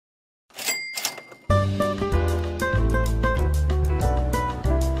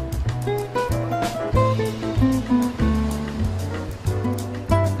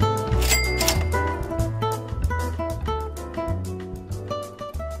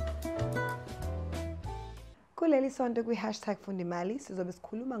Kuleli sonto #Fundimali sizobe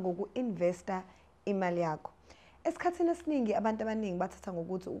sikhuluma ngoku-investa imali yakho. Esikhathini esiningi abantu abaningi bathatha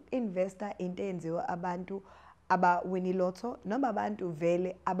ngokuthi uku-investa into eyenziwa abantu abawina ilotho noma abantu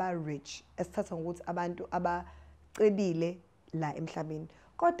vele aba-rich. Esithatha ngokuthi abantu abacebile la emhlabeni.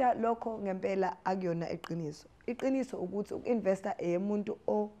 Kodwa lokho ngempela akuyona iqiniso. Iqiniso ukuthi uku-investa umuntu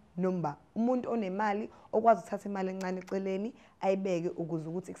umuntu onemali okwazi ukuthatha imali encane eceleni ayibeke ukuze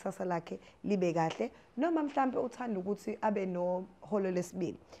ukuthi ikusasa lakhe libe kahle noma mhlambe uthanda ukuthi abe noholo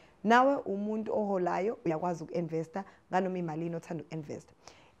lesibili. Nawe umuntu oholayo uyakwazi uku-investa nganoma imalini othanda uku-investa.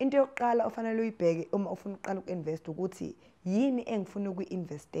 Into yokuqala ofanele uyibheke uma ufuna uqala uku-investa ukuthi yini engifuna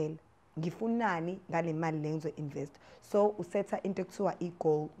ukuyi-investela. Ngifunani ngale mali le ngizo-investa. So usetha into ekuthiwa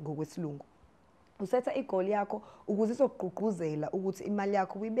i-goal ngokwesilungu. Usetha i-goal yakho ukuze izokugqugquzela ukuthi imali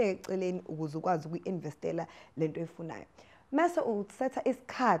yakho uyibeke eceleni ukuze ukwazi ukuyi-investela lento oyifunayo. Mase usetha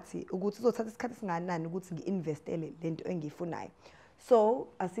isikhathi ukuthi uzothatha isikhathi singanani ukuthi ngi-investele lento engiyifunayo. So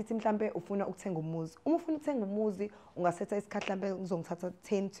asithi mhlambe ufuna ukuthenga umuzi. Uma ufuna ukuthenga umuzi ungasetha isikhathi mhlambe ngizongithatha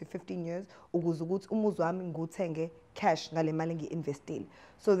 10 to 15 years ukuze ukuthi umuzi wami ngiwuthenge cash ngale mali ngi-investile.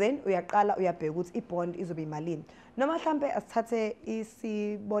 So then uyaqala uyabheka ukuthi i-bond izobe imalini. Noma mhlambe asithathe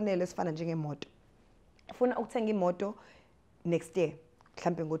isibonelo esifana njengemoto. Ufuna ukuthenga imoto next year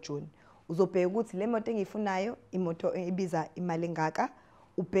mhlambe ngoJune. Uzobheka ukuthi le moto engiyifunayo imoto ibiza imali engaka.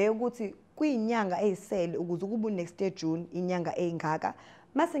 Ubheke ukuthi kuyinyanga eyisele ukuze kube next year June inyanga eyingaka.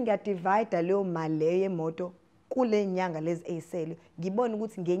 Mase ngiyadivide leyo mali leyo yemoto kule nyanga lezi eyisele. Ngibona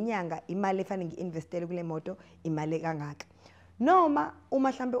ukuthi ngenyanga imali efanele ngi-investele kule moto imali kangaka. Noma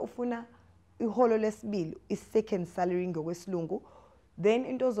uma mhlambe ufuna iholo lesibili, i-second salary ngokwesilungu, then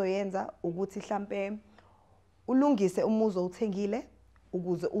into ozoyenza ukuthi mhlambe ulungise umuzi owuthengile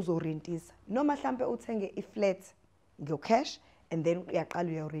ukuze uzorentisa. Noma mhlambe uthenge i-flat ngo-cash and then uyaqala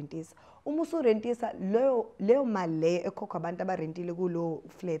uyorentisa. Uma usurentisa leyo mali leyo ekhokhwa abantu abarentile kulo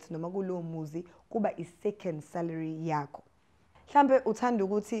flat noma kulo muzi kuba i-second salary yakho. Mhlambe uthanda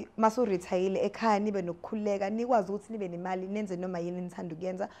ukuthi masuretire ekhaya nibe nokukhuleka nikwazi ukuthi nibe nemali nenze noma yini nithanda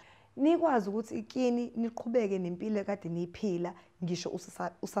ukuyenza. Nikwazi ukuthi ikini niqhubeke nempilo kade niyiphila ngisho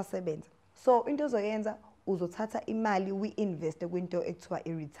usasebenza. So into ozoyenza uzothatha imali uyi-investe kwinto ekuthiwa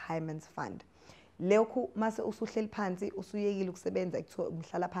i-retirement fund. Lokhu mase usuhleli phansi usuyekile ukusebenza ekuthiwa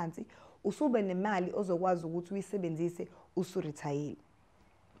umhlala phansi usube nemali ozokwazi ukuthi uyisebenzise usuretire.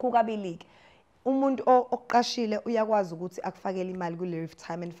 Kukabilike umuntu oqashile uyakwazi ukuthi akufakele imali kule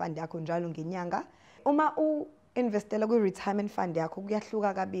retirement fund yakho njalo ngenyanga. Uma u-investela kwi-retirement fund yakho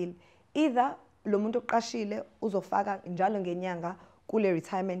kuyahluka kabili. Either lo muntu oqashile uzofaka njalo ngenyanga kule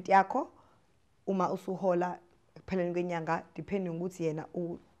retirement yakho uma usuhola ekupheleni kwenyanga depending ukuthi yena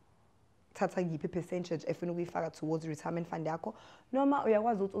thatha ngiphi percentage efuna ukuyifaka towards retirement fund yakho, noma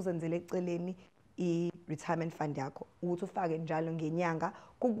uyakwazi ukuthi uzenzele eceleni i-retirement fund yakho ukuthi ufake njalo ngenyanga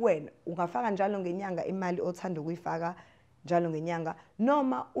kukuwena. Ungafaka njalo ngenyanga imali othanda ukuyifaka njalo ngenyanga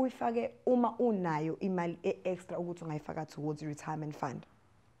noma uyifake uma unayo imali extra ukuthi ungayifaka towards retirement fund.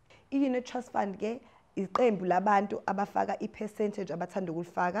 I-unit trust fund ke iqembu labantu abafaka i-percentage abathanda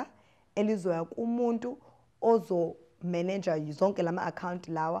ukulifaka elizoya kumuntu manager zonke lama account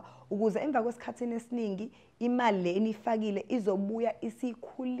lawa ukuze emva kwesikhathini esiningi imali le enifakile izobuya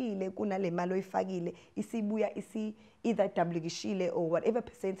isikhulile kunale mali oyifakile, isibuya either doubleishile or whatever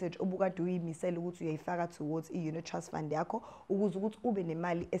percentage obukade uyimisela ukuthi uyayifaka towards i-unit trust fund yakho ukuze ukuthi ube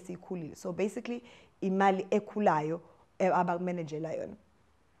nemali esikhulile. So basically imali ekhulayo abakumanagela yona.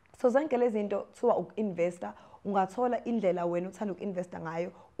 So zonke lezi zinto kuthiwa uku-investa. Ungathola indlela wena uthanda uku-investa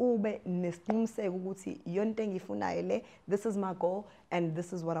ngayo ube nesiqiniseko ukuthi yonke engiyifunayo le, this is my goal and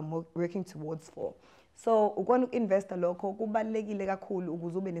this is what I'm working towards for. So ukona uku-investa lokho kubalekile kakhulu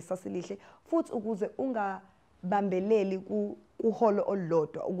ukuze ube nesasilihle futhi ukuze ungabambeleli kuholo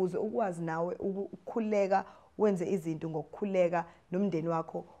olulodwa ukuze ukwazi nawe ukukhuleka wenze izinto ngokukhuleka nomndeni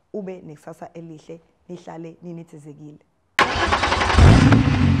wakho ube nekusasa elihle nihlale ninethezekile.